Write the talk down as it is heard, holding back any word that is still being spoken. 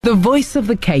The Voice of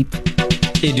the Cape.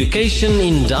 Education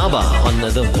in Daba on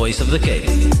The Voice of the Cape.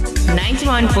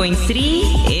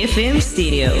 91.3 FM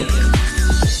stereo.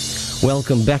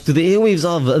 Welcome back to the airwaves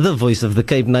of The Voice of the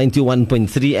Cape,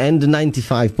 91.3 and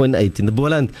 95.8 in the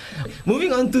Boland.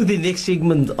 Moving on to the next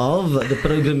segment of the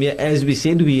program here, as we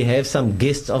said, we have some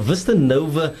guests of Vista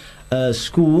Nova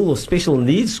School or Special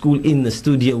Needs School in the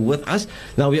studio with us.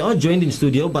 Now, we are joined in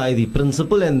studio by the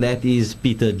principal, and that is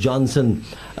Peter Johnson.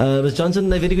 Ms.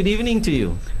 Johnson, a very good evening to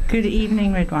you. Good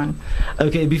evening, Redwan.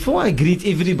 Okay, before I greet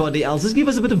everybody else, just give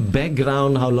us a bit of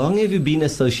background. How long have you been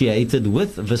associated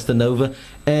with Vista Nova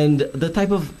and the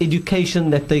type of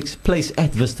education that takes place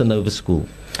at Vista Nova School?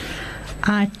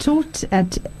 I taught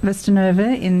at Vista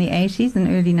Nova in the 80s and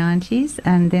early 90s,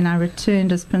 and then I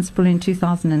returned as principal in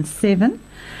 2007.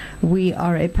 We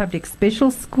are a public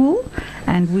special school,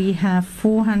 and we have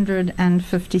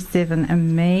 457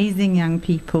 amazing young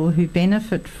people who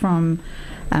benefit from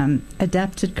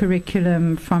adapted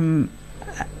curriculum, from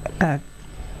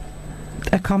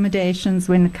accommodations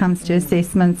when it comes to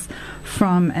assessments,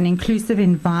 from an inclusive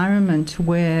environment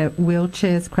where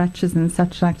wheelchairs, crutches and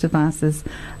such like devices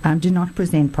do not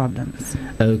present problems.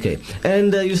 Okay.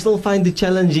 And you still find it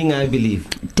challenging, I believe?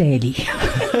 Daily.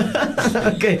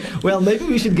 Okay. Well, maybe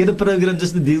we should get a program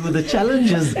just to deal with the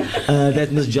challenges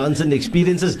that Ms. Johnson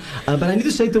experiences. But I need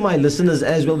to say to my listeners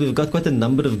as well, we've got quite a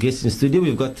number of guests in studio.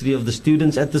 We've got 3 of the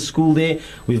students at the school there.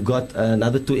 We've got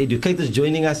another 2 educators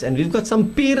joining us, and we've got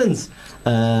some parents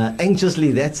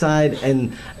anxiously that side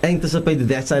and anticipated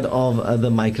that side of the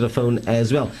microphone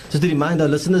as well. Just to remind our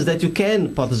listeners that you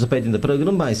can participate in the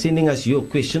program by sending us your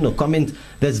question or comment.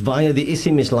 That's via the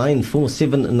SMS line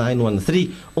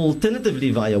 47913, alternatively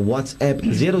via WhatsApp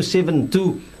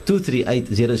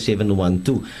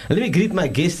 072-238-0712. Let me greet my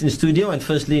guests in studio, and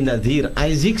firstly Nadir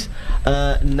Isaacs.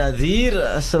 Nadir,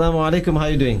 assalamu alaikum, how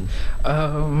are you doing?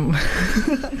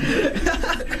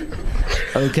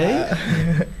 Okay.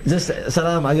 Just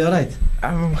salam, are you alright?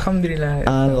 Alhamdulillah.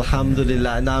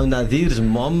 Alhamdulillah. Now Nadir's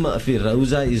mom,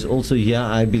 Firoza, is also here,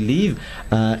 I believe.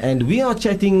 And we are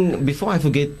chatting, before I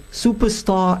forget,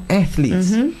 superstar athletes.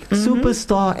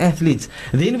 Superstar athletes.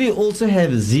 Then we also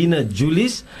have Zina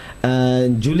Julius.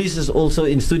 Julius is also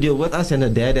in studio with us, and her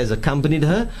dad has accompanied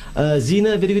her.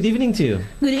 Zina, very good evening to you.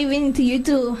 Good evening to you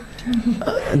too.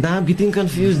 Now I'm getting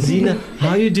confused. Zina, how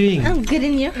are you doing? I'm good,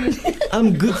 and you?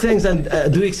 I'm good, thanks, and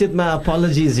do accept my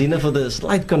apologies, Zina, for the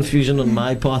slight confusion on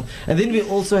my part. And then we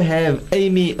also have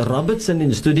Amy Robertson in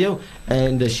the studio,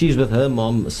 and she's with her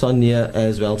mom, Sonia,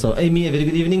 as well. So, Amy, a very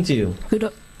good evening to you.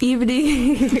 Good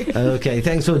evening. Okay,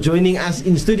 thanks for joining us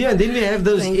in studio. And then we have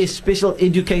those special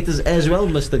educators as well,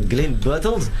 Mr. Glenn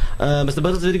Bertels. Mr.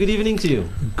 Bertels, very good evening to you.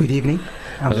 Good evening.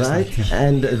 Right,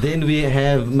 and then we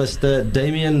have Mr.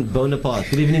 Damien Bonaparte.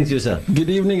 Good evening to you, sir. Good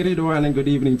evening, Ridwan, and good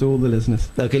evening to all the listeners.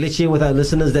 Okay, let's share with our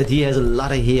listeners that he has a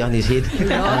lot of hair on his head.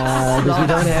 Because we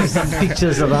don't have some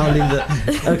pictures around in the...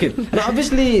 Okay, now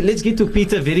obviously, let's get to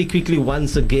Peter very quickly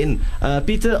once again.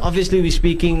 Peter, obviously we're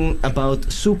speaking about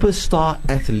superstar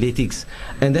athletics,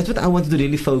 and that's what I wanted to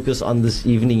really focus on this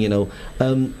evening, you know.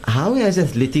 How has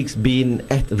athletics been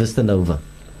at Vista Nova?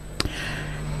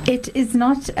 It is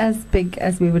not as big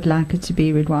as we would like it to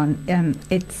be, Ridwan.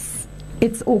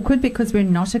 It's awkward because we're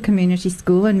not a community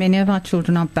school, and many of our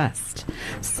children are bused.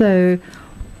 So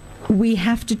we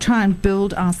have to try and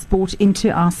build our sport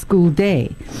into our school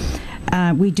day.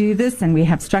 We do this, and we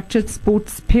have structured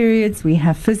sports periods, we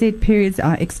have phys ed periods,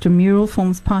 our extramural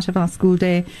forms part of our school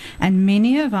day, and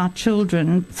many of our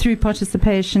children, through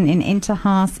participation in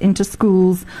inter-house,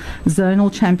 inter-schools, zonal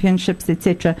championships,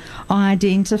 etc., are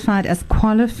identified as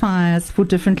qualifiers for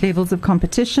different levels of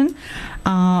competition.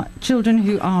 Our children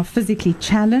who are physically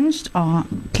challenged are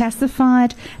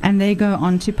classified, and they go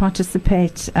on to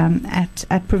participate at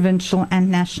provincial and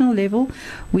national level.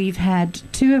 We've had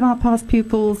 2 of our past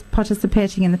pupils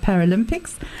participating in the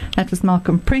Paralympics. That was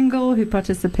Malcolm Pringle, who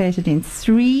participated in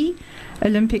 3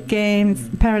 Olympic Games,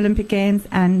 Paralympic Games,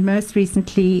 and most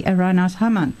recently Reinhard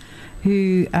Hamann,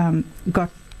 who got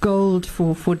gold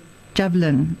for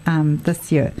javelin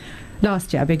last year, I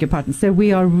beg your pardon. So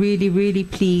we are really, really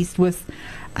pleased with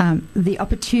the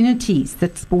opportunities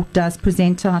that sport does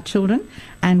present to our children,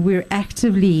 and we're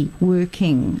actively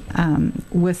working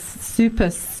with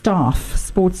super staff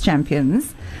sports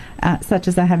champions such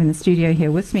as I have in the studio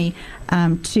here with me,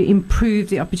 to improve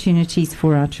the opportunities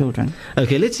for our children.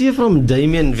 Okay, let's hear from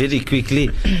Damien very quickly.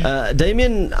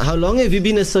 Damien, how long have you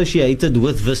been associated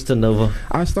with Vista Nova?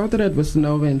 I started at Vista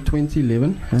Nova in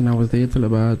 2011, and I was there till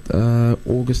about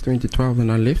August 2012. Then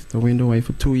I left. I went away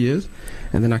for 2 years,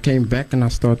 and then I came back and I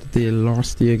started there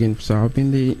last year again. So I've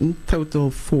been there in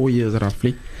total 4 years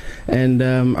roughly, and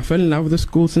I fell in love with the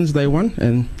school since day one.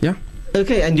 And yeah.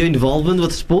 Okay, and your involvement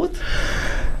with sport?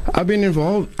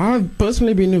 I've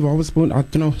personally been involved with sport, I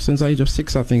don't know, since the age of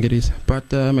 6, I think it is.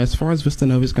 But as far as Vista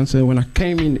Nova is concerned, when I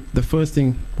came in, the first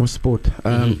thing was sport.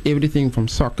 Everything from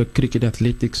soccer, cricket,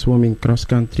 athletics, swimming, cross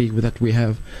country that we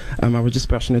have. I was just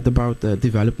passionate about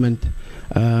development,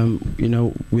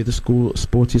 where the school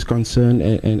sports is concerned,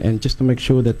 and just to make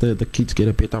sure that the kids get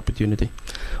a better opportunity.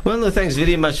 Well, no, thanks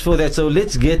very much for that. So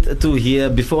let's get to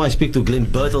hear, before I speak to Glenn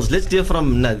Bertels, let's hear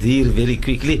from Nadir very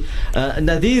quickly.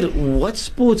 Nadir, what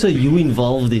sports are you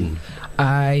involved in?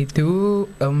 I do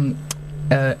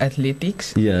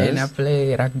athletics, Yes. and I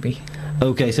play rugby.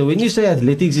 Okay, so when you say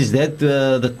athletics, is that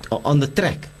on the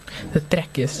track? The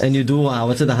track, yes. And you do,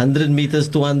 what's it, 100 meters,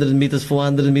 200 meters,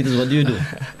 400 meters? What do you do?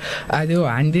 I do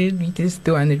 100 meters,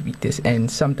 200 meters, and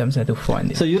sometimes I do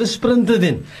 400. So you're a sprinter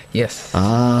then? Yes.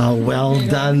 Ah, well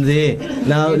done there.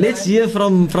 Now, let's hear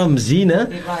from Zina.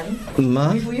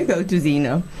 Ma? Before you go to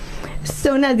Zina,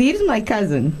 so Nadir is my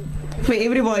cousin. For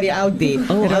everybody out there,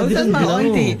 Oh, I Rose is didn't my know.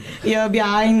 auntie here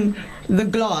behind the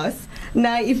glass.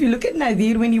 Now, if you look at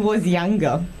Nadir when he was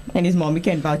younger, and his mommy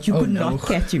can vouch, you could not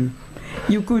catch him.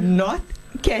 You could not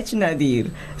catch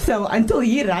Nadir. So until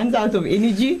he runs out of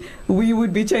energy, we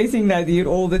would be chasing Nadir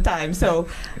all the time. So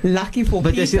lucky for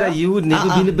But Peter. Yashira, you would never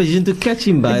be in a position to catch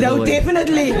him, by the No, way.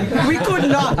 definitely. We could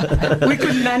not. We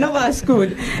could, none of us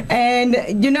could. And,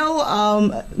 having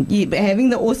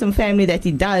the awesome family that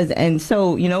he does, and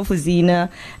so, for Zina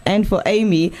and for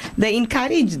Amy, they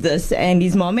encouraged this, and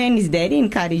his mom and his daddy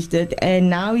encouraged it, and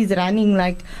now he's running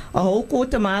like a whole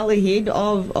quarter mile ahead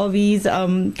of his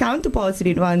counterparts,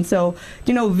 Ridwan. So,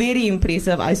 very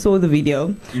impressive. I saw the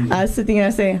video. I was sitting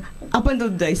and saying, up until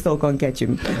today, still can't catch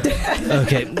him.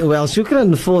 Okay, well,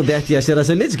 shukran for that, Yashira.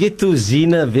 So let's get to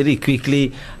Zina very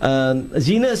quickly.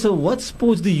 Zina, so what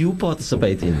sports do you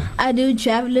participate in? I do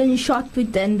javelin, shot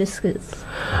put, and discus.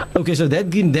 Okay, so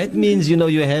that means, you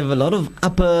have a lot of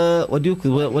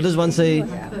what does one say?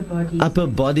 Upper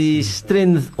body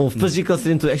strength or physical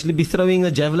strength to actually be throwing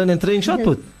a javelin and throwing shot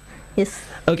put. Yes.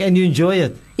 Okay, and you enjoy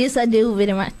it? Yes, I do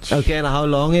very much. Okay, and how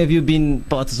long have you been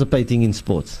participating in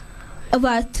sports?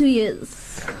 About 2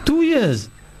 years. 2 years.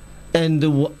 And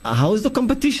how's the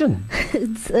competition?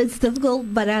 It's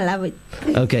difficult, but I love it.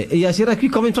 Okay, Yashira,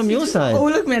 quick comment from your side. Oh,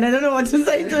 look, man, I don't know what to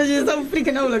say to her. She's so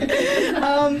freaking old. Look.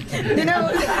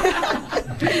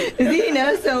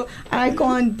 So I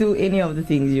can't do any of the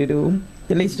things you do.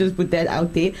 Let's just put that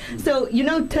out there. So,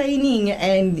 training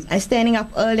and standing up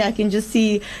early, I can just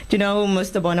see,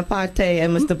 Mr. Bonaparte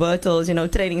and Mr. Bertels,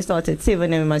 training starts at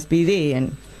 7 and we must be there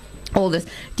and all this.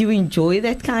 Do you enjoy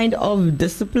that kind of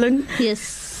discipline?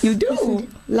 Yes. You do? Yes, I do.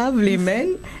 Lovely,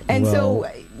 man. And Wow. so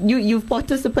you've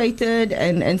participated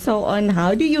and so on.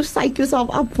 How do you psych yourself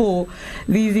up for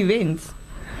these events?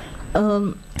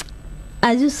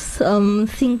 I just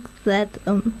think that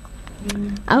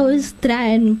I always try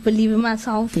and believe in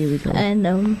myself. Here we go.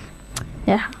 And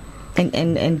yeah.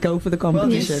 And go for the Well,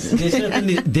 competition. there's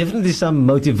definitely some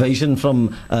motivation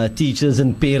from teachers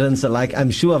and parents alike, I'm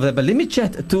sure of that. But let me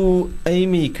chat to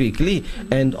Amy quickly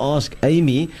and ask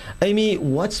Amy,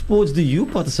 what sports do you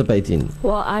participate in?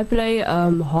 Well, I play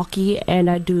hockey and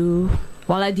I did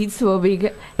swimming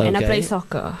and I Okay. play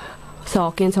soccer. So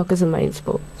hockey and soccer is my main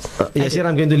sport. Yes,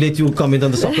 I'm going to let you comment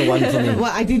on the soccer one for me.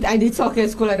 Well, I did soccer at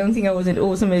school. I don't think I was as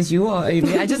awesome as you are,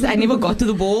 Amy. I never got to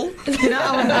the ball. I was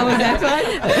that one.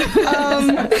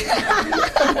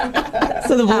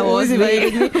 So the ball always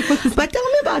evaded me. But tell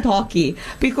me about hockey,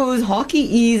 because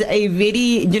hockey is a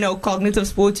very, cognitive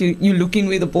sport. You look in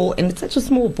with the ball, and it's such a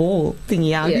small ball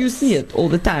thingy. How do you Yes. see it all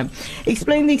the time?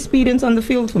 Explain the experience on the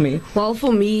field for me. Well,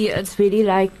 for me, it's really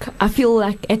I feel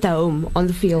like at home on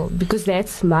the field because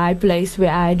that's my place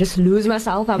where I just lose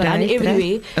myself. I'm running Right,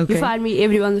 everywhere. right. Okay. You find me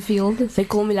everywhere on the field. They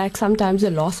call me sometimes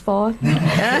the lost part.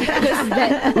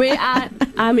 Because where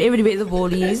I'm everywhere the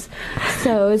ball is.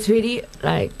 So it's really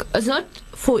it's not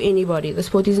for anybody. The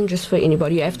sport isn't just for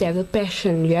anybody. You have to have the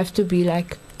passion. You have to be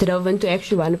like driven to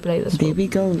actually want to play the sport.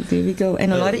 There we go.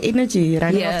 And a lot of energy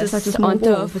running after such a small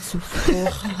ball. It's on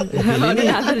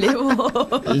another level.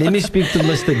 Let me speak to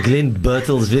Mr. Glenn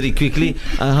Bertels very quickly.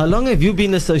 How long have you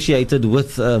been associated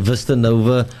with Vista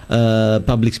Nova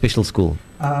Public Special School?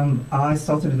 I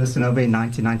started Vista Nova in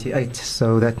 1998,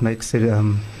 so that makes it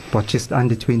just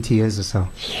under 20 years or so.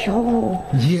 Sure.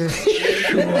 Yes.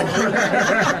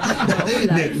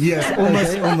 Yes,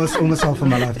 almost half of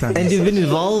my lifetime. And you've been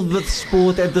involved with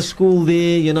sport at the school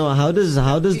there. You know, how does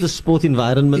the sport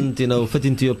environment, fit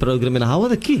into your program? And how are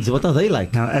the kids? What are they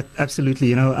like? No,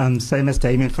 absolutely. Same as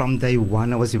Damien, from day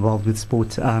one I was involved with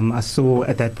sport. I saw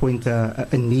at that point a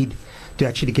need to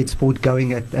actually get sport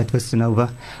going at Vista Nova.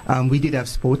 We did have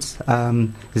sports.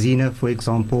 Zena, for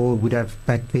example, would have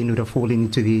fallen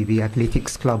into the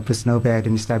athletics club. Vista Nova had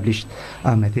an established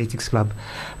athletics club.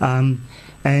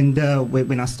 And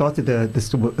when I started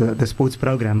the sports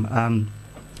program,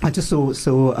 I just saw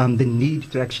the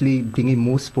need to actually bring in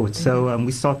more sports. So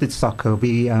we started soccer.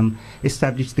 We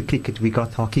established the cricket. We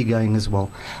got hockey going as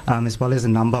well as a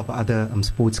number of other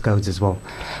sports codes as well.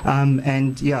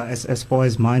 As far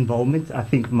as my involvement, I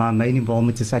think my main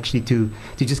involvement is actually to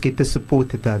just get the support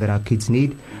that our kids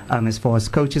need. As far as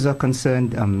coaches are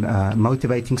concerned,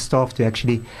 motivating staff to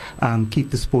actually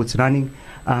keep the sports running.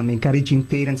 Encouraging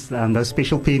parents, those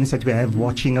special parents that we have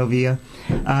watching over here,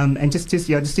 and just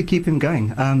to keep them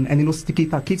going, and then also to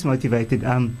keep our kids motivated.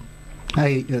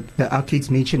 Our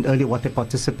kids mentioned earlier what they're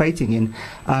participating in,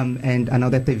 and I know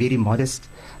that they're very modest.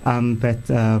 But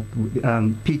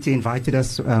Peter invited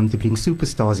us to bring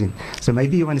superstars in. So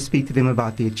maybe you want to speak to them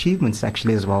about the achievements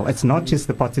actually as well. It's not just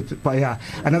the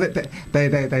I know that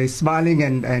they're smiling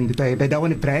and they don't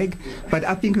want to brag, but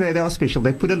I think they are special.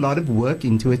 They put a lot of work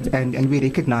into it, and we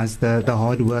recognize the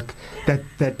hard work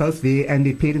that both they and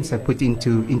their parents have put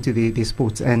into their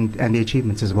sports and the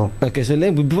achievements as well. Okay, so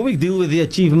before we deal with the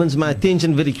achievements, my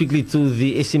attention very quickly to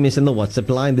the SMS and the WhatsApp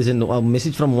line. There's a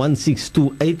message from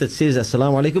 1628 that says,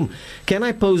 Assalamu alaikum. Can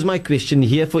I pose my question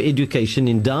here for education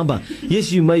in Daba?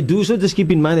 Yes, you may do so. Just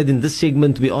keep in mind that in this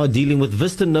segment we are dealing with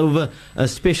Vista Nova, a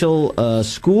special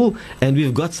school, and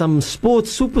we've got some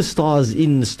sports superstars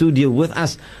in the studio with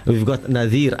us. We've got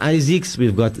Nadir Isaacs,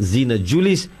 we've got Zena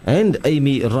Julius and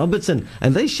Amy Robertson,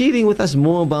 and they're sharing with us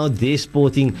more about their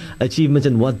sporting achievements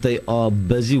and what they are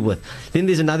busy with. Then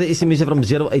there's another SMS from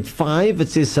 085. It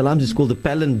says, Salams, it's called the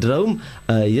Palindrome.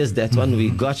 Yes, that one we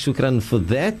got. Shukran for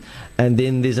that. And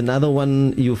then there's another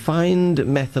one, you find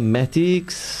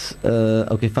mathematics,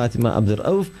 Fatima Abdur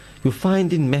Rauf, you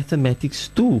find in mathematics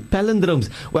too, palindromes.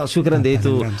 Well, shukran there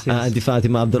to Auntie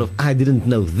Fatima Abdur Rauf. I didn't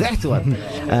know that one.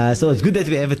 So it's good that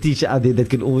we have a teacher out there that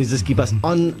can always just keep us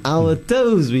on our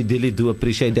toes. We really do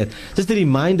appreciate that. Just a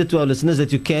reminder to our listeners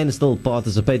that you can still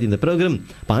participate in the program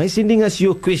by sending us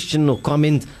your question or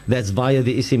comment. That's via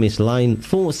the SMS line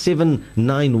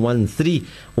 47913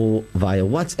 or via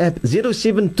WhatsApp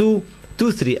 072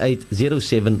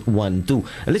 2380712.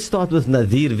 Let's start with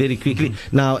Nadir very quickly.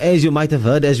 Now, as you might have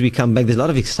heard, as we come back, there's a lot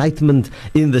of excitement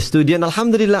in the studio, and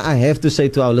alhamdulillah, I have to say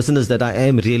to our listeners that I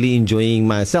am really enjoying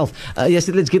myself. Yes,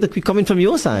 let's get a quick comment from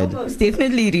your side. Most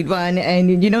definitely, Ridwan,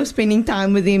 and spending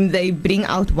time with him, they bring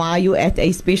out why you're at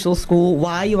a special school,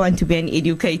 why you want to be an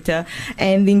educator.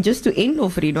 And then just to end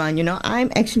off, Ridwan,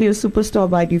 I'm actually a superstar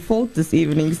by default this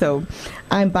evening, so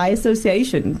I'm by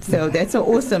association, so that's so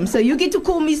awesome. So you get to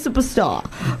call me superstar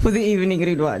for the evening,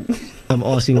 Ridwan. I'm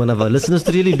asking one of our listeners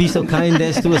to really be so kind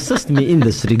as to assist me in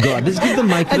this regard. Let's give the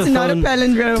microphone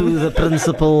to the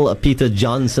principal, Peter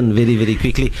Johnson, very, very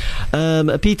quickly.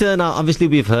 Peter, now obviously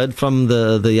we've heard from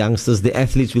the youngsters, the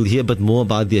athletes. We'll hear a bit more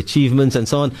about the achievements and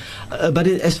so on. But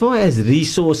as far as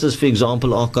resources, for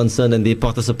example, are concerned and their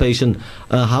participation,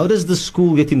 how does the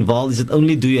school get involved? Is it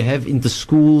only, do you have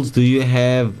inter-schools? Do you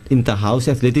have inter-house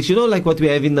athletics? Like what we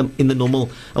have in the normal,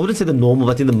 I wouldn't say the normal,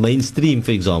 but in the mainstream,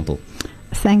 for example.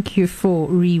 Thank you for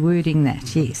rewording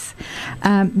that, yes.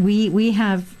 We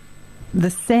have the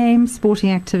same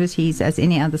sporting activities as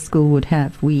any other school would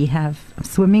have. We have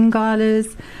swimming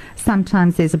galas.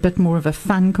 Sometimes there's a bit more of a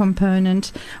fun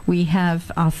component. We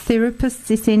have our therapists,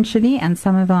 essentially, and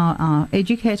some of our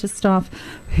educator staff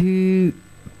who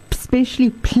especially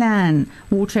plan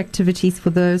water activities for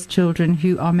those children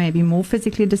who are maybe more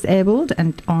physically disabled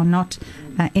and are not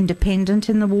independent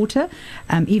in the water,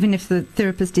 even if the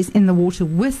therapist is in the water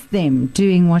with them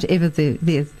doing whatever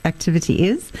the activity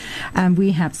is.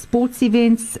 We have sports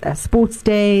events, sports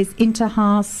days,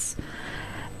 inter-house,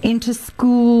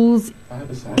 inter-schools,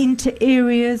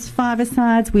 inter-areas,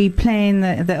 five-a-sides. We play in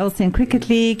the LCN Cricket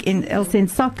League, in LCN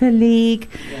Soccer League.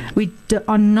 We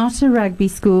are not a rugby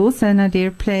school, so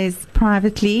Nadir plays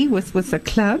privately with a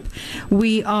club.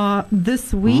 We are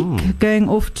this week going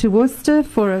off to Worcester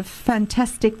for a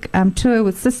fantastic tour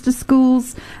with sister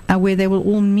schools where they will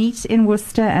all meet in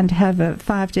Worcester and have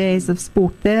 5 days of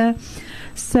sport there.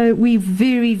 So we're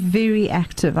very, very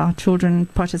active. Our children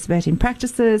participate in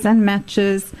practices and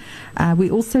matches.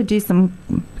 We also do some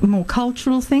more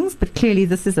cultural things, but clearly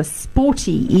this is a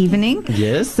sporty evening.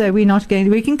 Yes. So we're not going.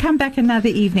 We can come back another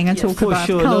evening and talk about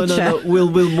culture. No. We'll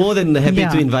more than happy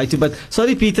to invite you. But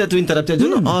sorry, Peter, to interrupt you. I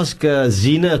just want to ask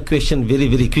Zina a question very,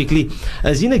 very quickly.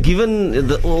 Zina,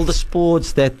 given all the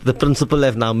sports that the principal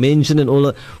have now mentioned and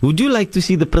all, would you like to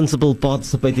see the principal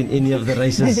participate in any of the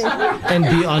races? And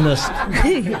be honest.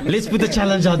 Let's put the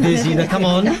challenge out there, Zina. Come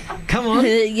on.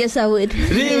 Yes, I would.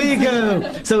 There we go.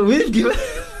 So we've given...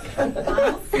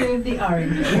 I'll serve the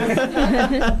orange.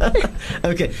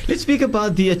 Okay, let's speak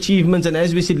about the achievements, and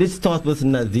as we said, let's start with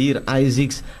Nadir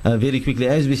Isaacs very quickly.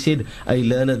 As we said, a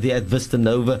learner there at Vista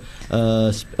Nova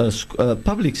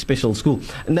public special school.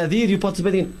 Nadir, you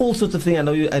participate in all sorts of things. I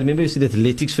remember you said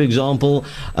athletics, for example.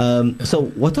 So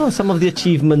what are some of the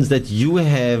achievements that you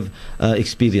have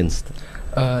experienced?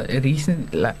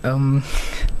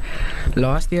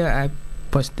 Last year I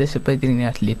participated in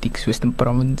athletics Western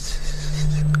Province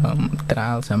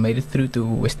trials. I made it through to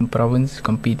Western Province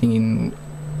competing in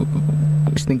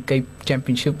Western Cape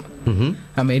Championship.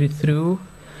 I made it through,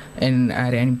 and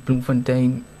I ran in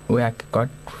Bloemfontein where I got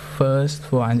first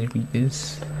 400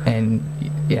 meters, and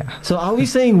yeah. So are we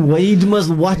saying Wade must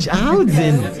watch out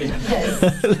then?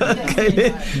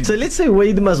 Okay, so let's say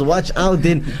Wade must watch out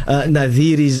then.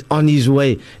 Nadir is on his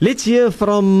way. Let's hear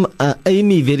from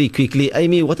Amy very quickly.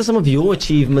 Amy, what are some of your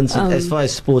achievements as far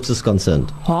as sports is concerned?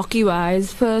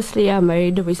 Hockey-wise, firstly, I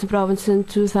made the Western Province in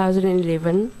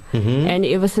 2011, and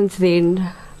ever since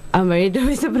then, I made the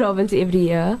Western Province every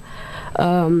year.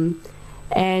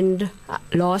 And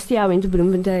last year I went to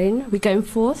Bloemfontein. We came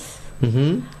fourth.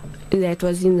 That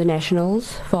was in the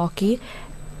nationals for hockey.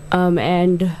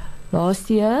 And last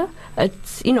year,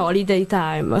 it's in holiday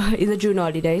time, in the June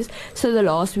holidays. So the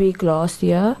last week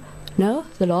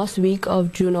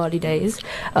of June holidays,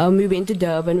 we went to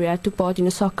Durban. We had to part in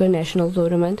a soccer national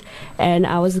tournament, and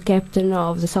I was the captain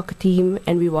of the soccer team,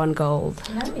 and we won gold.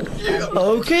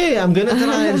 Okay, I'm going to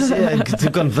try and to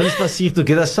convince Pasif to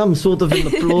get us some sort of an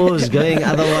applause going,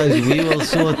 otherwise we will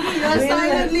sort... You're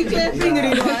silently clapping,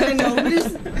 Ridwan.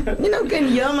 Nobody's, can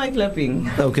hear my clapping.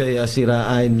 Okay, Asira,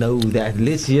 I know that.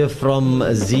 Let's hear from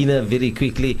Zina very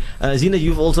quickly. Zina,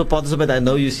 you've also participated. I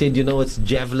know you said, it's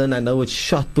javelin, I know it's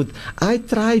shot put. I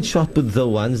tried shot put though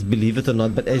once, believe it or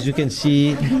not, but as you can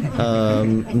see,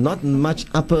 not much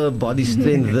upper body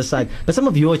strength this side. But some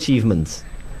of your achievements.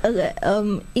 Okay,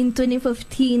 in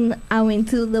 2015, I went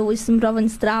to the Western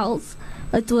Province trials.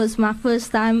 It was my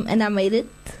first time, and I made it.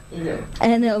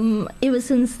 And ever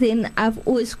since then, I've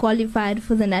always qualified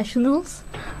for the nationals.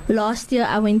 Last year,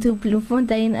 I went to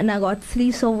Bloemfontein, and I got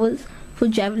 3 silvers for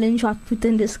javelin, shot put,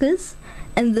 and discus.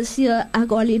 And this year, I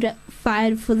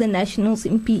qualified for the nationals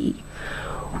in PE.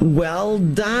 Well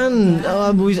done.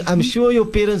 I'm sure your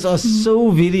parents are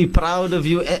so very proud of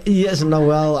you. Yes,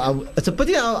 Noel. It's a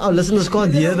pity our listeners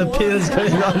can't hear the parents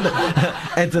going on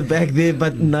at the back there,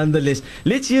 but nonetheless.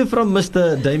 Let's hear from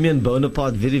Mr. Damien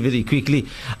Bonaparte very, very quickly.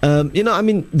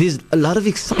 There's a lot of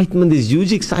excitement. There's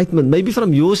huge excitement. Maybe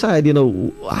from your side,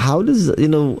 how do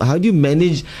you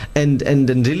manage and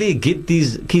really get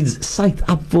these kids psyched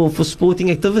up for sporting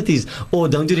activities? Or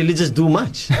don't you really just do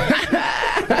much?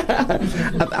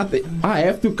 I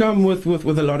have to come with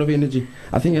a lot of energy.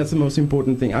 I think that's the most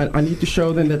important thing. I need to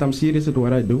show them that I'm serious at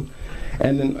what I do,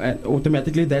 and then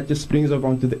automatically that just springs up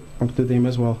onto them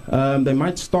as well. They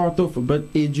might start off a bit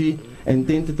edgy and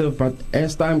tentative, but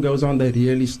as time goes on, they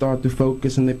really start to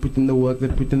focus and they put in the work, they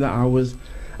put in the hours.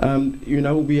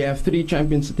 We have 3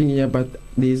 champions sitting here, but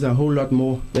there's a whole lot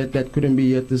more that couldn't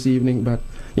be here this evening. But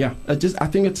yeah, I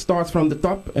think it starts from the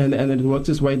top and it works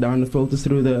its way down and filters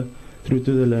through to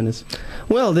the learners.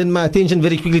 Well, then my attention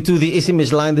very quickly to the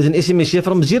SMS line. There's an SMS here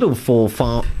from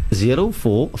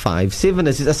 0457.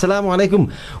 It says, Assalamu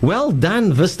alaikum. Well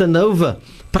done, Vista Nova.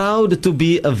 Proud to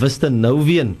be a Vista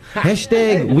Novian.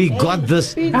 # we got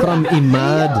this from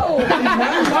Imad.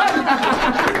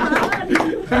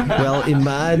 Well,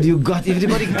 Imad, you got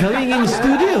everybody going in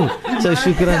studio. So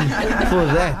shukran for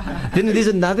that. Then there's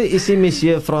another SMS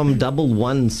here from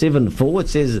 1174. It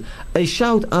says, a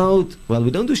shout out. Well,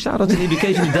 we don't do shout outs in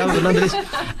education, but nonetheless,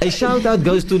 a shout out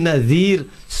goes to Nadir.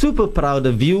 Super proud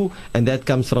of you. And that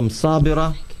comes from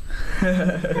Sabira.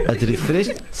 It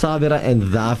refreshed Sabira and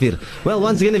Dhafir. Well,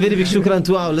 once again, a very big shukran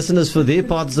to our listeners for their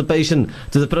participation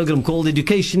to the program called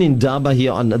Education in Daba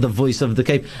here on The Voice of the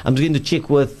Cape. I'm going to check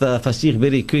with Fasih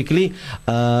very quickly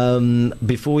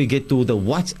before we get to the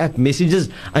WhatsApp messages.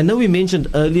 I know we mentioned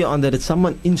earlier on that it's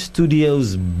someone in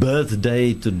studio's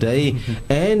birthday today,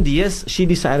 and yes, she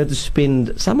decided to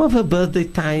spend some of her birthday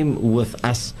time with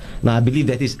us. Now, I believe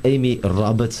that is Amy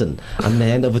Robertson. I'm going to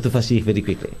hand over to Fasih very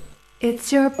quickly.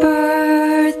 It's your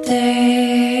birthday.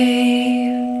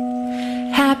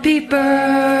 Happy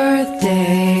birthday.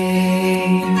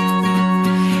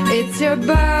 It's your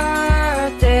birthday.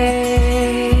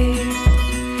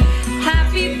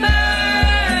 Happy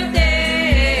birthday.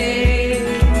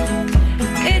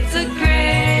 It's a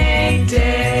great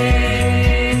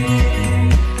day.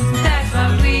 That's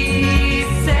what we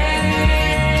say.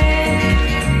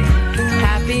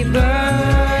 Happy birthday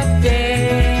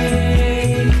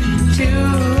to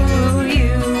you.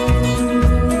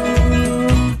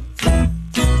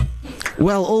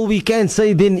 Well, all we can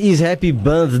say then is happy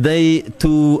birthday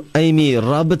to Amy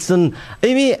Robertson.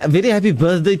 Amy, a very happy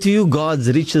birthday to you. God's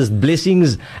richest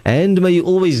blessings, and may you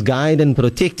always guide and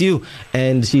protect you.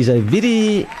 And she's a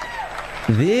very...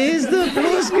 There's the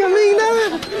applause coming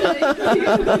now.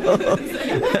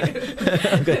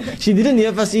 Okay. She didn't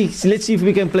hear us. Let's see if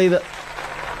we can play the...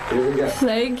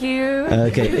 Thank you.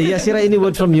 Okay. Yasira, any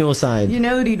word from your side? You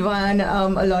know, Ridwan,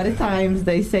 a lot of times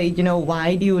they say, you know,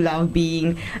 why do you love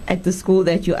being at the school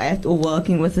that you're at or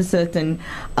working with a certain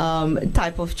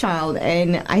type of child?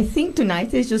 And I think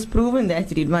tonight has just proven that,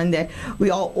 Ridwan, that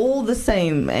we are all the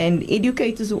same. And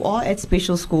educators who are at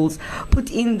special schools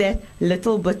put in that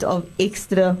little bit of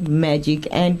extra magic.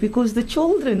 And because the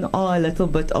children are a little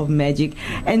bit of magic.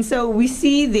 And so we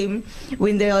see them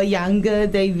when they are younger,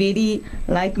 they very,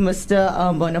 like Mr.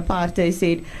 Bonaparte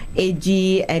said,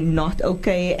 edgy and not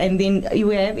okay. And then you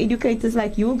have educators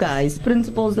like you guys,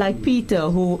 principals like Peter,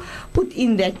 who put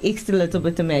in that extra little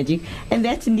bit of magic. And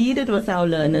that's needed with our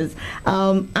learners.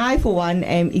 I, for one,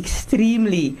 am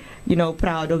extremely, you know,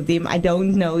 proud of them. I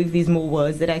don't know if there's more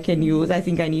words that I can use. I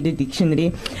think I need a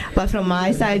dictionary. But from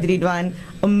my side, Ridwan,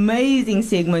 amazing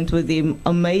segment with them,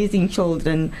 amazing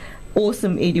children,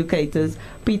 awesome educators.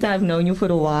 Peter, I've known you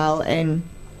for a while, and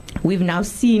we've now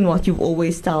seen what you've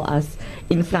always tell us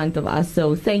in front of us.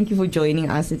 So thank you for joining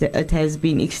us. It has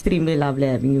been extremely lovely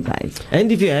having you guys.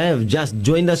 And if you have just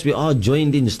joined us, we are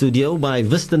joined in studio by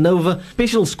Vista Nova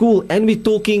Special School, and we're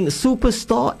talking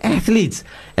superstar athletes.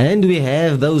 And we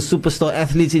have those superstar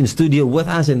athletes in studio with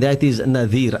us, and that is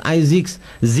Nadir Isaacs,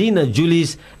 Zina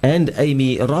Julius, and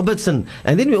Amy Robertson.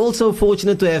 And then we're also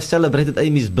fortunate to have celebrated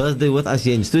Amy's birthday with us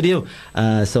here in studio.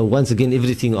 So once again,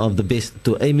 everything of the best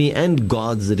to Amy and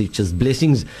God's richest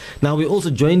blessings. Now, we're also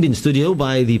joined in studio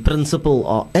by the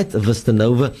principal at Vista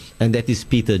Nova, and that is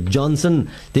Peter Johnson.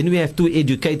 Then we have two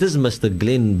educators, Mr.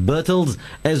 Glenn Bertels,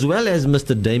 as well as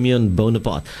Mr. Damien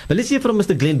Bonaparte. But let's hear from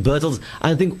Mr. Glenn Bertels.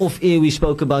 I think off air we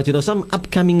spoke about, you know, some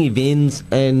upcoming events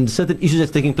and certain issues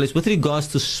that's taking place with regards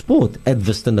to sport at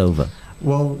Vista Nova.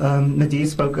 Well, Nadir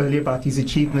spoke earlier about his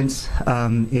achievements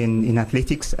in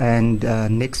athletics, and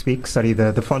next week,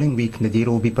 the following week, Nadir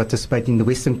will be participating in the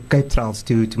Western Cape Trials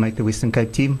to make the Western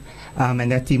Cape team.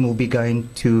 And that team will be going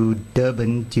to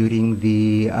Durban during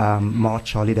the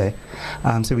March holiday.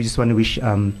 So we just want to wish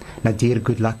Nadir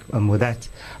good luck with that.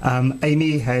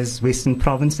 Amy has Western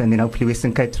Province, and then hopefully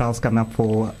Western Cape Trials come up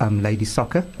for ladies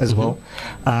soccer as well.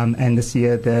 And this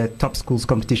year the top schools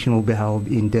competition will be held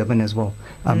in Durban as well.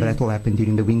 But that will happen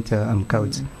during the winter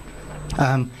codes.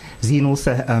 Zine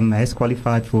also has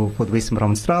qualified for the Western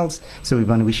Province Trials, so we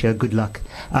want to wish her good luck.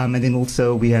 And then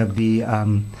also we have the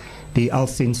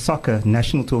Alcen Soccer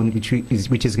National Tournament,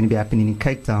 which is going to be happening in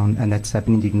Cape Town, and that's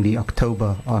happening during the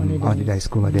October holiday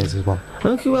school holidays as well.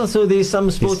 Okay, well, so there's some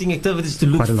sporting activities to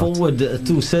look forward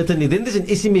to, certainly. Then there's an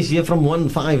SMS here from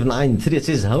 1593. It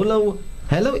says, hello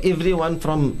everyone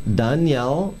from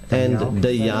Daniel and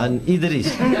Dayan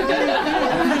Idris.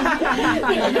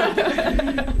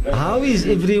 How is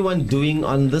everyone doing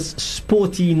on this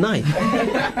sporty night?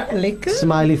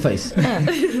 Smiley face.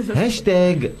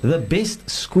 Hashtag the best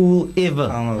school ever.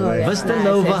 Vista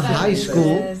Nova High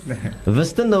School.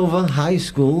 Vista Nova High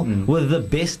School with the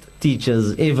best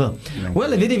teachers ever.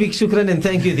 Well, a very big shukran and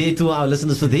thank you there to our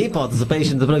listeners for their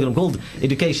participation in the program called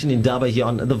Education in Daba here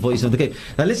on The Voice of the Cape.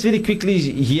 Now let's very quickly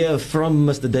hear from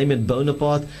Mr. Damien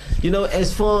Bonaparte. You know,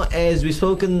 as far as we've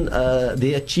spoken,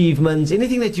 the achievements,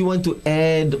 anything that you want to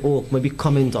add or maybe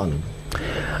comment on?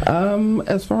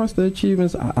 As far as the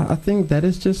achievements, I think that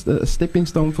is just a stepping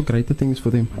stone for greater things for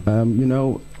them. You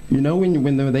know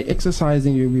when they're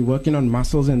exercising, you're working on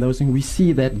muscles and those things, we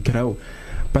see that grow.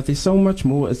 but there's so much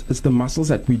more. It's the muscles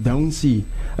that we don't see,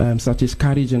 such as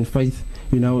courage and faith.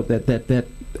 You know, that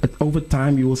over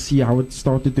time you will see how it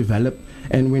start to develop.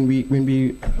 And when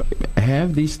we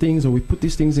have these things, or we put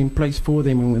these things in place for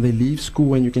them, and when they leave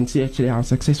school, and you can see actually how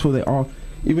successful they are,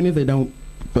 even if they don't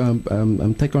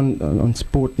take on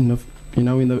sport in the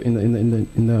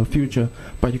in the future,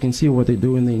 but you can see what they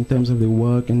do in terms of their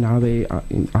work and how they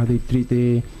treat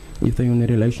their, if they're in a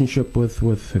relationship with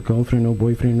a girlfriend or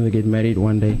boyfriend, when they get married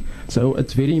one day. So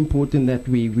it's very important that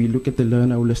we look at the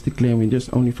learner holistically, and we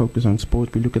just only focus on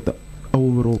sport. We look at the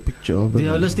overall picture of the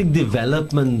holistic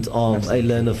development of a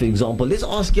learner, for example. Let's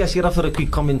ask Yashira for a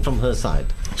quick comment from her side.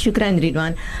 Shukran,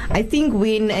 Ridwan. I think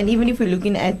and even if we're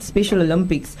looking at Special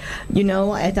Olympics, you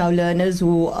know, at our learners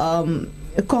who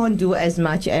can't do as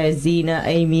much as Zina,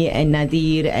 Amy and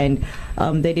Nadir, and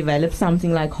they develop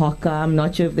something like hoccer. I'm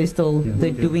not sure if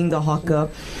they're doing the hoccer.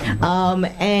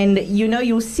 And you know,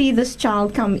 you'll see this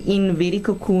child come in very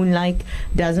cocoon-like,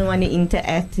 doesn't want to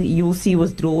interact. You'll see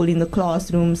withdrawal in the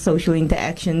classroom, social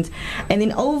interactions, and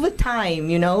then over time,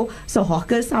 you know, so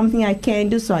hoccer is something I can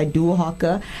do, so I do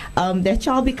hoccer. That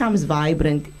child becomes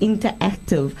vibrant,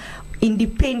 interactive,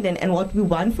 independent, and what we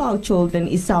want for our children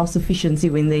is self-sufficiency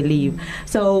when they leave.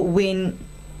 So when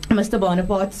Mr.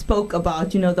 Bonaparte spoke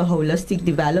about, you know, the holistic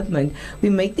development, we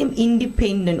make them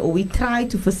independent, or we try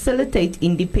to facilitate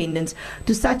independence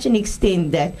to such an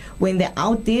extent that when they're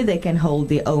out there, they can hold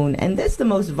their own. And that's the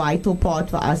most vital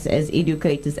part for us as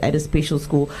educators at a special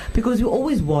school, because we're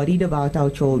always worried about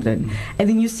our children. And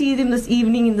then you see them this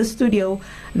evening in the studio,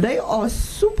 they are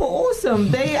super awesome.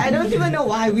 I don't even know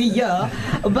why we're here,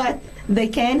 but they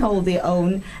can hold their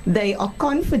own. They are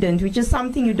confident, which is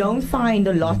something you don't find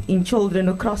a lot in children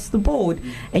across the board.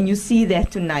 And you see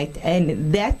that tonight.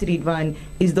 And that, Ridwan,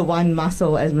 is the one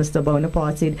muscle, as Mr.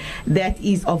 Bonaparte said, that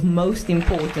is of most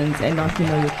importance, and not, you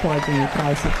know, your quads and your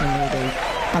triceps and all those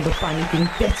other funny things.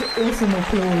 That's awesome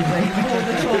applause, right, for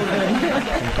the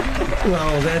children.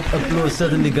 Well, that applause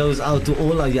certainly goes out to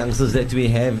all our youngsters that we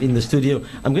have in the studio.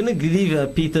 I'm going to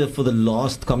leave Peter for the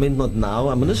last comment, not now.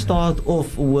 I'm going to start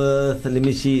off with, let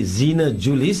me see, Zina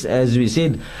Julis, as we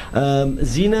said.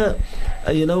 Zina,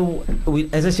 you know,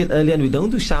 as I said earlier, and we don't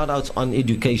do shout-outs on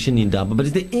education in Durban, but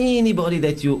is there anybody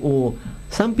that you, or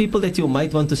some people that you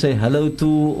might want to say hello to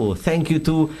or thank you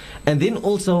to, and then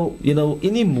also, you know,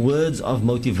 any words of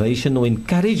motivation or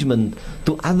encouragement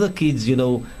to other kids, you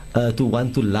know, to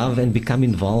want to love and become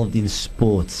involved in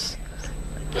sports?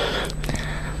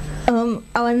 I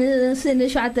want to send a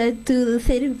shout out to the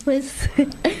therapist.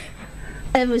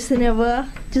 Ever,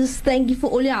 just thank you for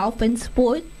all your help in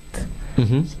sport.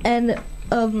 And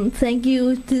thank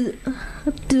you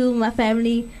to my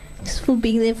family just for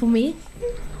being there for me.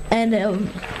 And the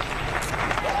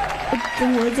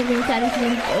words of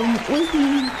encouragement, always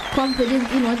be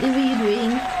confident in whatever you're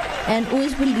doing, and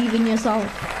always believe in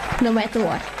yourself, no matter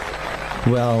what.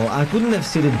 Well, I couldn't have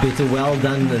said it better. Well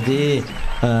done there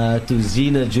to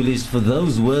Zina Julius for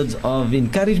those words of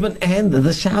encouragement and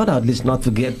the shout out. Let's not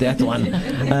forget that one.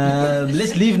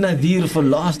 Let's leave Nadir for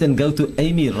last and go to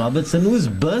Amy Robertson, whose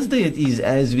birthday it is,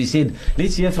 as we said.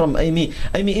 Let's hear from Amy.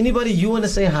 Amy, anybody you want to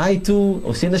say hi to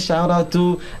or send a shout out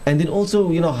to? And then also,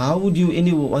 you know, how would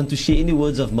you want to share any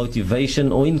words of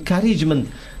motivation or encouragement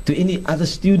to any other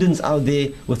students out there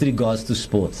with regards to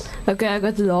sports? Okay, I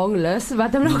got a long list,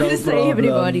 but I'm not going to say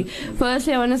everybody.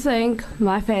 Firstly, I want to thank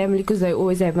my family, because they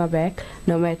always have my back,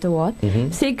 no matter what.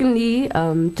 Secondly,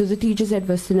 to the teachers at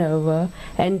Vista Nova,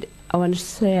 and I want to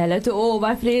say hello to all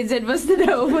my friends at Vista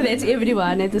Nova. That's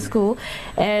everyone at the school.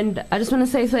 And I just want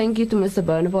to say thank you to Mr.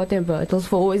 Bonaparte and Bertels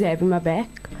for always having my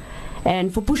back,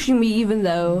 and for pushing me even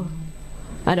though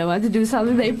I don't want to do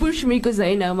something. They push me because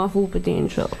they know my full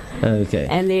potential. Okay.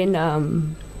 And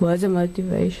then words of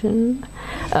motivation.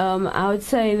 I would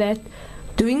say that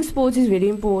doing sports is very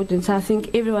important. So I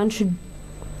think everyone should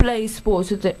play sports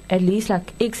with at least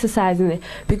like exercising it,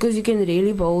 because you can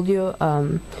really build your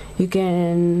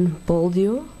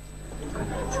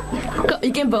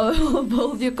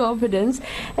build your confidence,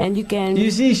 and you can. You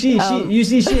see, she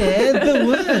had the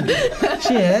word.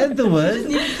 She had the word.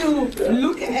 Just need to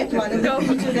look at one of the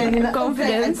pictures and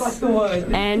confidence. Got the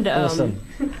word. And awesome.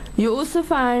 You also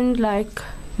find like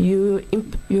you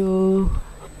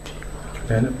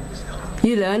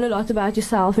learn a lot about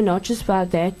yourself, and not just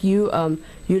about that. You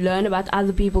learn about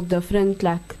other people, different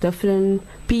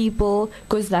people,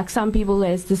 because like some people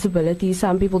has disabilities,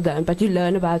 some people don't, but you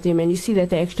learn about them and you see that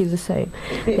they're actually the same.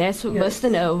 That's what Vista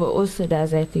Nova also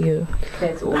does that to you.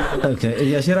 That's awesome. Okay,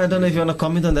 Yashira, I don't know if you want to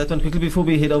comment on that one quickly before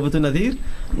we head over to Nadir.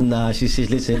 Nah, she says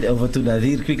let's head over to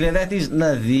Nadir quickly. And that is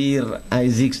Nadir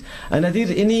Isaacs. Nadir,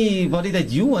 anybody that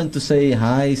you want to say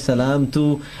hi, salam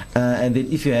to, and then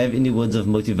if you have any words of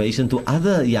motivation to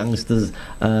other youngsters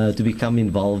to become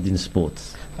involved in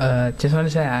sports. Just want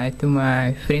to say hi to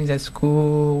my friends at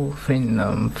school,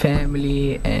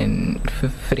 family, and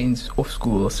friends off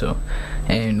school also.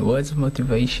 And words of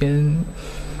motivation,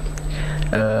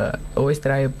 always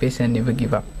try your best and never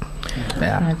give up.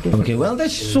 Yeah. Okay, well,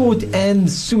 that's short and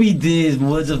sweet, the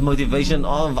words of motivation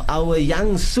of our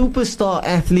young superstar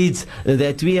athletes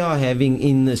that we are having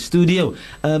in the studio.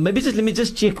 Let me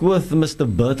just check with Mr.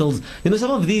 Bertels. You know,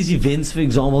 some of these events, for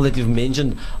example, that you've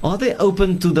mentioned, are they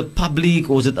open to the public,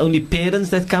 or is it only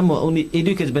parents that come, or only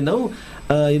educators? But no,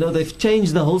 they've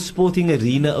changed the whole sporting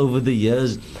arena over the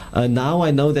years. Now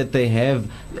I know that they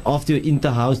have, after your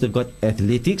inter-house, they've got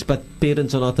athletics, but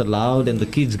parents are not allowed, and the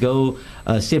kids go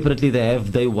separately. They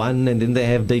have day one, and then they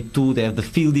have day two. They have the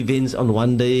field events on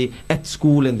one day at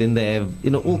school, and then they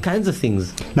have, all kinds of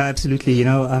things. No, absolutely.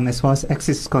 As far as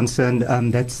access is concerned,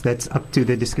 that's up to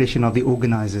the discretion of the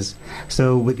organisers.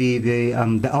 So with the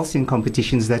Alcyon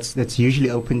competitions, that's usually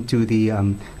open to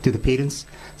the parents.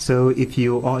 So if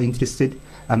you are interested,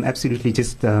 absolutely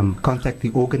just contact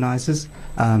the organisers.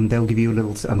 They'll give you a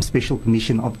little special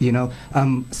permission.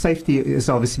 Safety is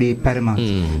obviously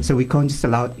paramount. So we can't just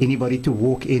allow anybody to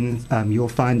walk in. You'll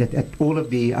find that at all of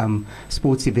the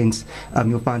sports events,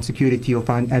 you'll find security, you'll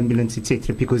find ambulance,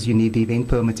 etc., because you need the event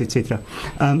permit, etc.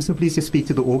 So please just speak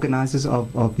to the organisers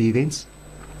of the events,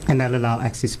 and they'll allow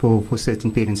access for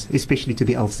certain parents, especially to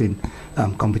the Alcyon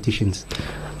competitions.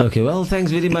 Okay, well,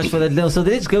 thanks very much for that, Leo. So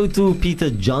let's go to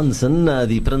Peter Johnson,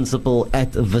 the principal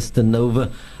at Vista Nova.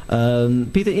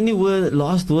 Peter, any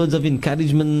last words of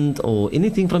encouragement or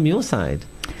anything from your side?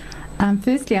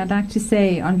 Firstly, I'd like to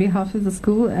say on behalf of the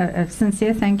school, a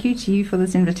sincere thank you to you for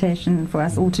this invitation for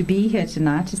us all to be here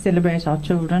tonight to celebrate our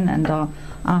children and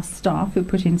our staff who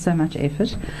put in so much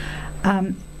effort.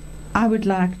 I would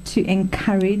like to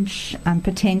encourage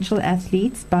potential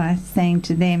athletes by saying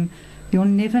to them, you'll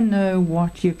never know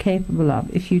what you're capable of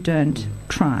if you don't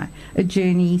try. A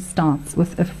journey starts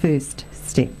with a first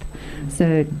step.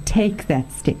 So take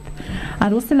that step.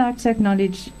 I'd also like to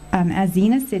acknowledge, as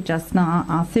Zena said just now,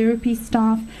 our therapy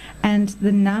staff and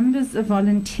the numbers of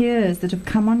volunteers that have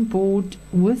come on board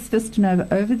with Vista Nova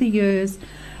over the years,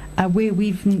 where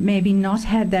we've maybe not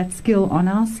had that skill on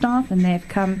our staff, and they've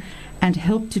come and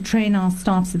help to train our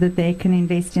staff so that they can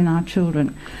invest in our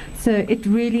children. So it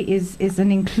really is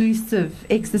an inclusive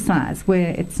exercise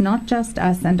where it's not just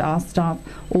us and our staff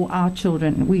or our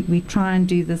children. We try and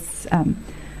do this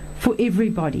for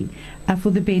everybody,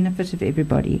 for the benefit of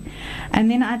everybody.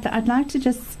 And then I'd like to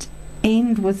just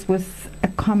end with a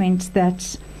comment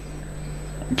that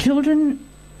children,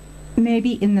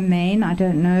 maybe in the main, I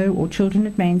don't know, or children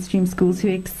at mainstream schools who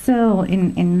excel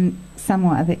in some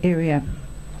or other area,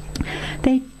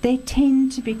 they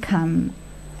tend to become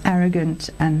arrogant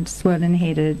and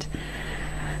swollen-headed,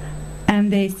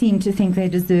 and they seem to think they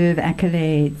deserve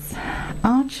accolades.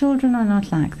 Our children are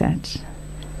not like that.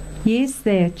 Yes,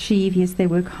 they achieve, yes, they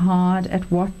work hard at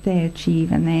what they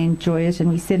achieve, and they enjoy it, and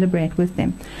we celebrate with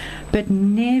them. But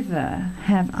never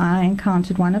have I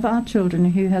encountered one of our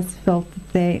children who has felt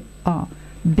that they are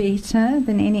better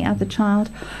than any other child,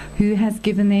 who has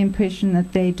given the impression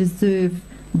that they deserve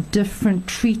different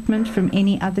treatment from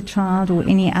any other child or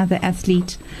any other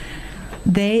athlete.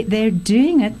 They're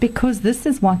doing it because this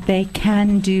is what they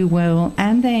can do well,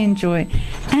 and they enjoy,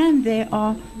 and they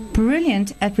are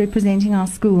brilliant at representing our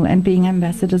school and being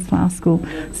ambassadors for our school.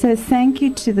 So thank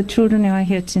you to the children who are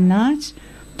here tonight,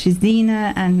 to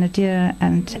Zena and Nadir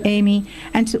and Amy,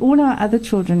 and to all our other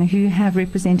children who have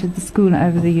represented the school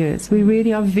over the years. We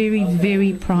really are very,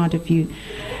 very proud of you.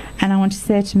 And I want to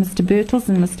say to Mr. Bertels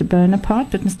and Mr. Bonaparte,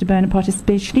 but Mr. Bonaparte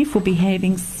especially, for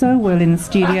behaving so well in the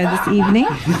studio this evening.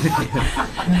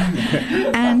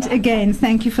 And again,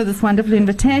 thank you for this wonderful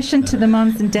invitation. To the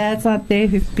moms and dads out there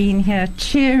who've been here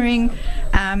cheering,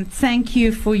 thank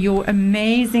you for your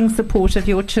amazing support of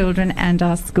your children and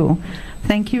our school.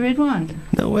 Thank you, Redwan.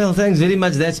 Well, thanks very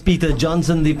much. That's Peter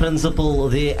Johnson, the principal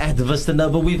there at Vista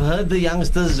Nova. We've heard the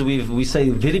youngsters. We say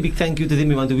a very big thank you to them.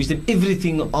 We want to wish them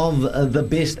everything of the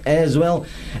best as well.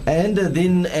 And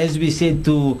then, as we said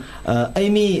to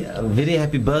Amy, a very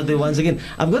happy birthday once again.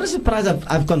 I've got a surprise.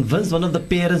 I've convinced one of the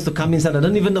parents to come inside. I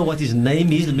don't even know what his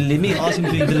name is. Let me ask him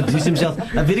to introduce himself.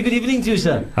 A very good evening to you,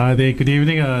 sir. Hi there, good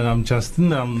evening. I'm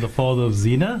Justin. I'm the father of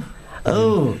Zena.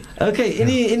 Oh, okay.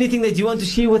 Anything that you want to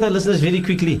share with our listeners very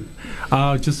quickly?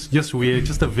 We're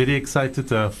just a very excited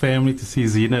family to see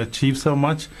Zena achieve so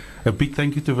much. A big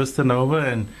thank you to Vista Nova,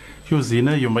 and you,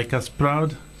 Zena, you make us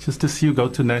proud just to see you go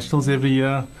to nationals every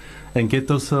year and get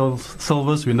those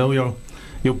silvers. We know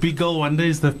your big goal one day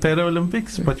is the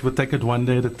Paralympics, but we'll take it one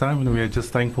day at a time, and we are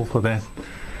just thankful for that.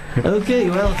 Okay,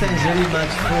 well, thanks very much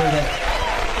for that.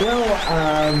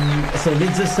 Well, so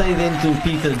let's just say then to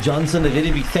Peter Johnson, a very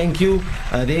big thank you.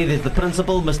 There's the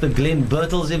principal, Mr. Glenn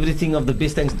Bertels, everything of the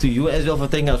best. Thanks to you as well for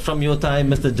taking us from your time.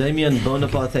 Mr. Damien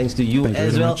Bonaparte, thanks to you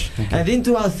as well. And then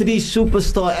to our three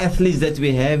superstar athletes that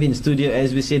we have in studio,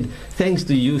 as we said, thanks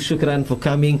to you, Shukran, for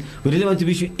coming. We really want to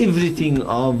wish you everything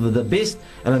of the best.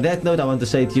 And on that note, I want to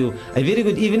say to you a very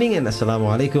good evening and Assalamu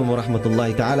alaikum wa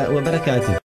rahmatullahi ta'ala wa barakatuh.